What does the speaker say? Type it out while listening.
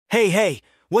Hey,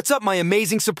 what's up my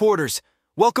amazing supporters?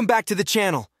 Welcome back to the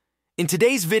channel. In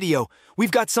today's video,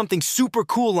 we've got something super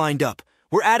cool lined up.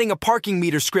 We're adding a parking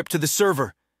meter script to the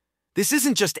server. This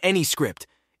isn't just any script.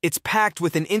 It's packed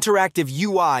with an interactive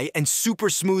UI and super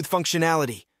smooth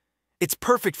functionality. It's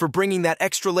perfect for bringing that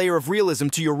extra layer of realism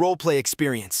to your roleplay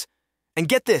experience. And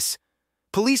get this,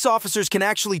 police officers can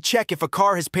actually check if a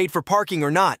car has paid for parking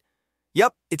or not.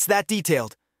 Yup, it's that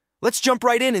detailed. Let's jump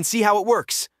right in and see how it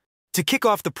works. To kick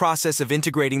off the process of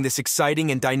integrating this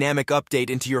exciting and dynamic update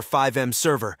into your FiveM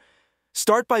server,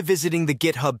 start by visiting the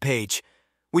GitHub page,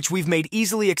 which we've made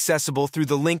easily accessible through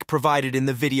the link provided in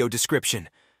the video description.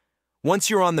 Once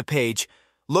you're on the page,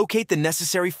 locate the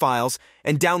necessary files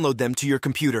and download them to your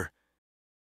computer.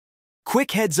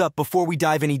 Quick heads up before we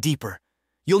dive any deeper.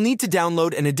 You'll need to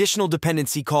download an additional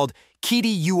dependency called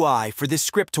qbcore for this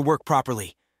script to work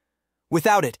properly.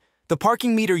 Without it, the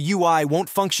parking meter UI won't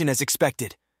function as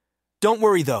expected. Don't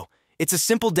worry though, it's a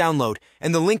simple download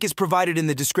and the link is provided in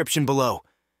the description below.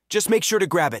 Just make sure to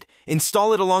grab it,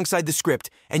 install it alongside the script,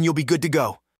 and you'll be good to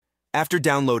go. After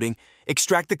downloading,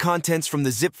 extract the contents from the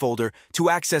zip folder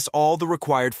to access all the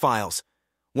required files.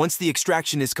 Once the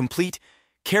extraction is complete,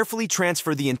 carefully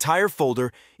transfer the entire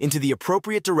folder into the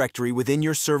appropriate directory within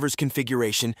your server's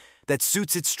configuration that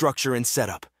suits its structure and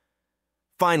setup.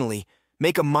 Finally,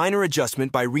 make a minor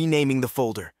adjustment by renaming the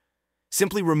folder.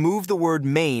 Simply remove the word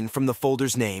main from the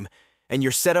folder's name, and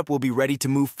your setup will be ready to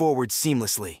move forward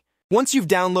seamlessly. Once you've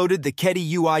downloaded the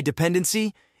qbcore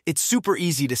dependency, it's super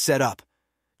easy to set up.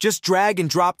 Just drag and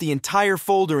drop the entire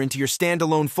folder into your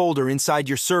standalone folder inside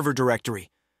your server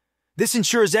directory. This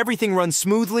ensures everything runs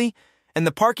smoothly, and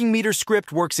the parking meter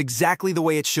script works exactly the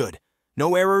way it should.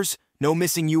 No errors, no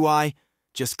missing UI,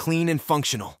 just clean and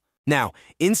functional. Now,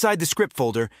 inside the script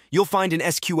folder, you'll find an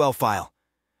SQL file.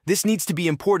 This needs to be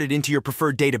imported into your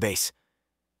preferred database.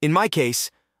 In my case,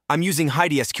 I'm using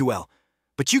HeidiSQL,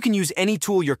 but you can use any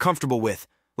tool you're comfortable with,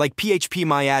 like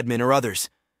PHPMyAdmin or others.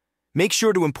 Make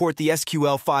sure to import the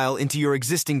SQL file into your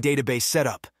existing database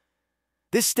setup.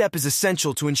 This step is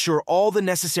essential to ensure all the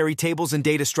necessary tables and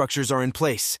data structures are in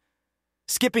place.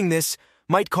 Skipping this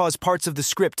might cause parts of the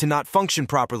script to not function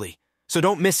properly, so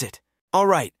don't miss it.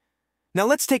 Alright, now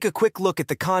let's take a quick look at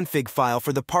the config file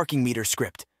for the parking meter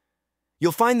script.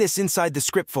 You'll find this inside the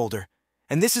script folder,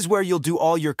 and this is where you'll do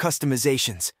all your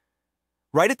customizations.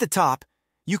 Right at the top,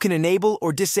 you can enable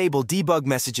or disable debug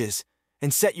messages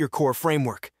and set your core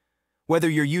framework, whether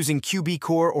you're using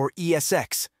qbcore or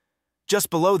ESX. Just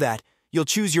below that, you'll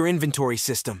choose your inventory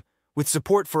system, with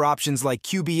support for options like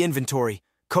qbinventory,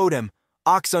 CODEIN,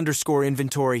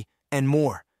 aux_inventory, and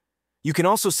more. You can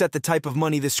also set the type of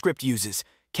money the script uses,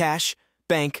 cash,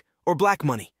 bank, or black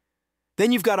money.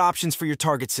 Then you've got options for your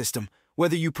target system,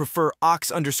 whether you prefer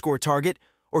aux_target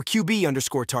or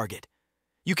qb_target.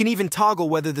 You can even toggle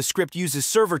whether the script uses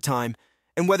server time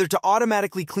and whether to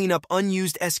automatically clean up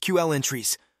unused SQL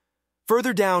entries.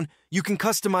 Further down, you can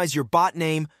customize your bot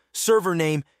name, server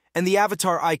name, and the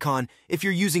avatar icon if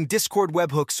you're using Discord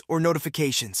webhooks or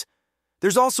notifications.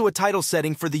 There's also a title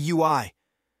setting for the UI.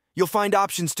 You'll find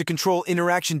options to control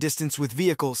interaction distance with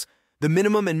vehicles, the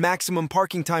minimum and maximum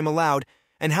parking time allowed,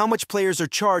 and how much players are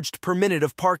charged per minute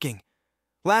of parking.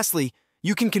 Lastly,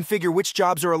 you can configure which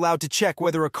jobs are allowed to check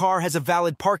whether a car has a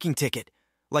valid parking ticket,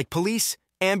 like police,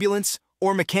 ambulance,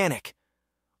 or mechanic.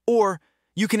 Or,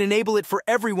 you can enable it for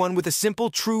everyone with a simple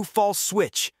true-false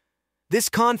switch. This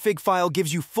config file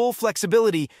gives you full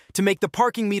flexibility to make the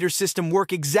parking meter system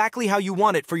work exactly how you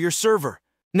want it for your server.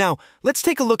 Now, let's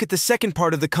take a look at the second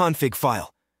part of the config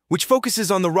file, which focuses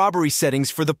on the robbery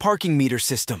settings for the parking meter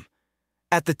system.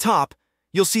 At the top,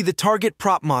 you'll see the target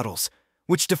prop models,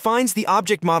 which defines the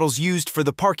object models used for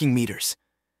the parking meters.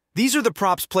 These are the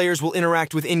props players will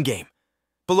interact with in-game.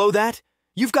 Below that,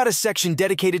 you've got a section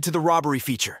dedicated to the robbery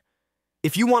feature.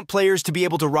 If you want players to be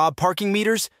able to rob parking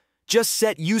meters, just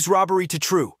set Use Robbery to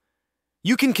True.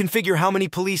 You can configure how many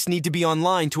police need to be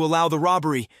online to allow the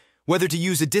robbery, whether to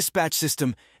use a dispatch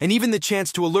system, and even the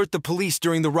chance to alert the police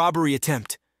during the robbery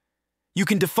attempt. You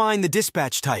can define the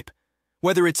dispatch type,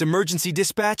 whether it's emergency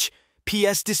dispatch,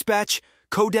 PS dispatch,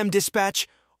 CODEIN dispatch,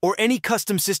 or any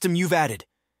custom system you've added.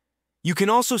 You can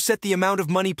also set the amount of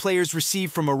money players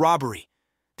receive from a robbery,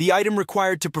 the item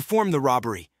required to perform the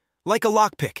robbery, like a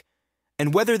lockpick,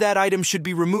 and whether that item should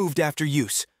be removed after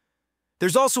use.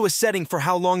 There's also a setting for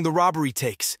how long the robbery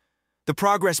takes, the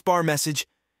progress bar message,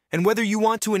 and whether you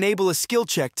want to enable a skill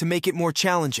check to make it more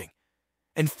challenging.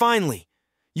 And finally,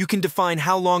 you can define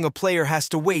how long a player has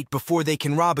to wait before they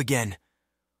can rob again.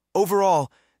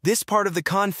 Overall, this part of the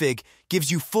config gives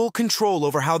you full control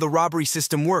over how the robbery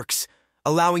system works,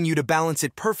 allowing you to balance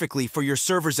it perfectly for your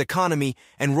server's economy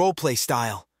and roleplay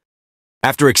style.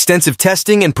 After extensive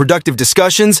testing and productive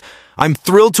discussions, I'm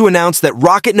thrilled to announce that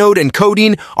RocketNode and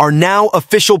CODEIN are now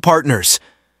official partners.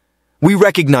 We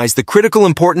recognize the critical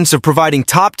importance of providing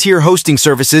top-tier hosting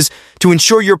services to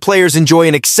ensure your players enjoy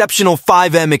an exceptional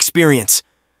FiveM experience.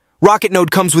 RocketNode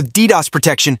comes with DDoS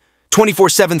protection,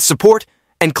 24/7 support,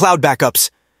 and cloud backups.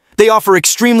 They offer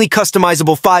extremely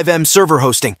customizable FiveM server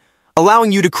hosting,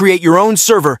 allowing you to create your own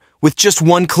server with just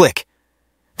one click.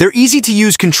 Their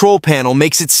easy-to-use control panel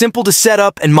makes it simple to set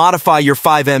up and modify your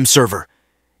FiveM server.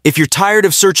 If you're tired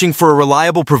of searching for a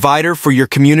reliable provider for your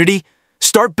community,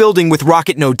 start building with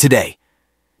RocketNode today.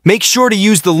 Make sure to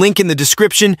use the link in the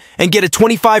description and get a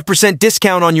 25%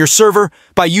 discount on your server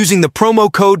by using the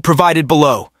promo code provided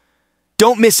below.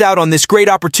 Don't miss out on this great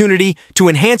opportunity to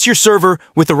enhance your server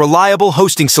with a reliable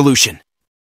hosting solution.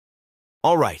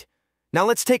 Alright, now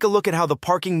let's take a look at how the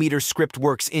parking meter script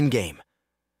works in-game.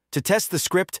 To test the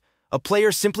script, a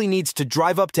player simply needs to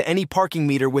drive up to any parking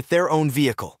meter with their own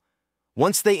vehicle.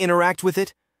 Once they interact with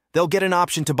it, they'll get an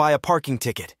option to buy a parking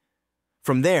ticket.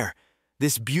 From there,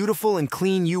 this beautiful and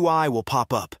clean UI will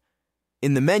pop up.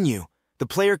 In the menu, the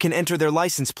player can enter their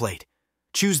license plate,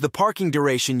 choose the parking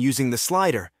duration using the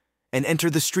slider, and enter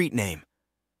the street name.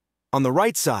 On the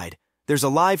right side, there's a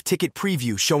live ticket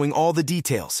preview showing all the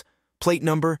details: plate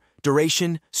number,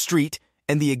 duration, street,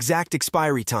 and the exact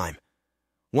expiry time.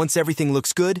 Once everything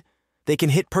looks good, they can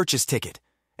hit Purchase Ticket,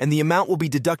 and the amount will be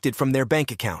deducted from their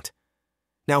bank account.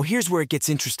 Now here's where it gets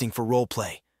interesting for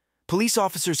roleplay. Police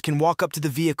officers can walk up to the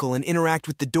vehicle and interact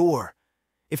with the door.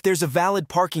 If there's a valid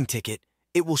parking ticket,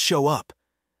 it will show up.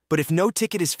 But if no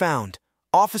ticket is found,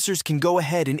 officers can go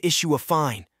ahead and issue a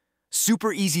fine.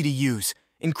 Super easy to use,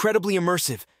 incredibly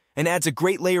immersive, and adds a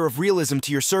great layer of realism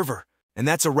to your server. And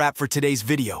that's a wrap for today's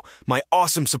video, my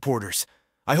awesome supporters.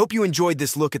 I hope you enjoyed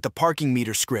this look at the parking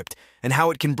meter script and how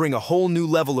it can bring a whole new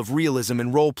level of realism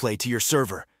and roleplay to your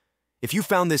server. If you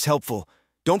found this helpful,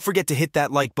 don't forget to hit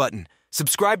that like button,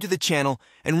 subscribe to the channel,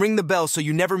 and ring the bell so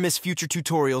you never miss future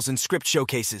tutorials and script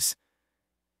showcases.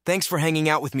 Thanks for hanging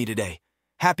out with me today.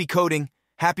 Happy coding,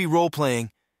 happy roleplaying,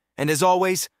 and as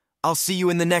always, I'll see you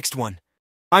in the next one.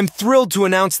 I'm thrilled to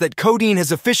announce that CODEIN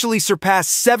has officially surpassed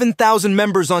 7,000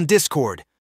 members on Discord,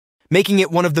 making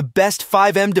it one of the best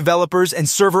FiveM developers and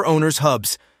server owners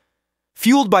hubs.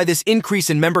 Fueled by this increase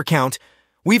in member count,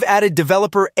 we've added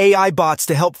developer AI bots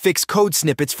to help fix code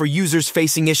snippets for users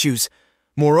facing issues.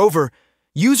 Moreover,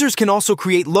 users can also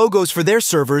create logos for their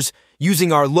servers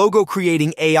using our logo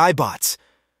creating AI bots.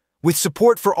 With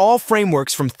support for all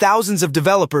frameworks from thousands of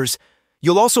developers,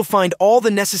 you'll also find all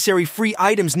the necessary free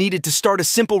items needed to start a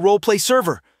simple roleplay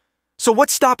server. So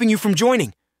what's stopping you from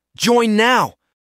joining? Join now!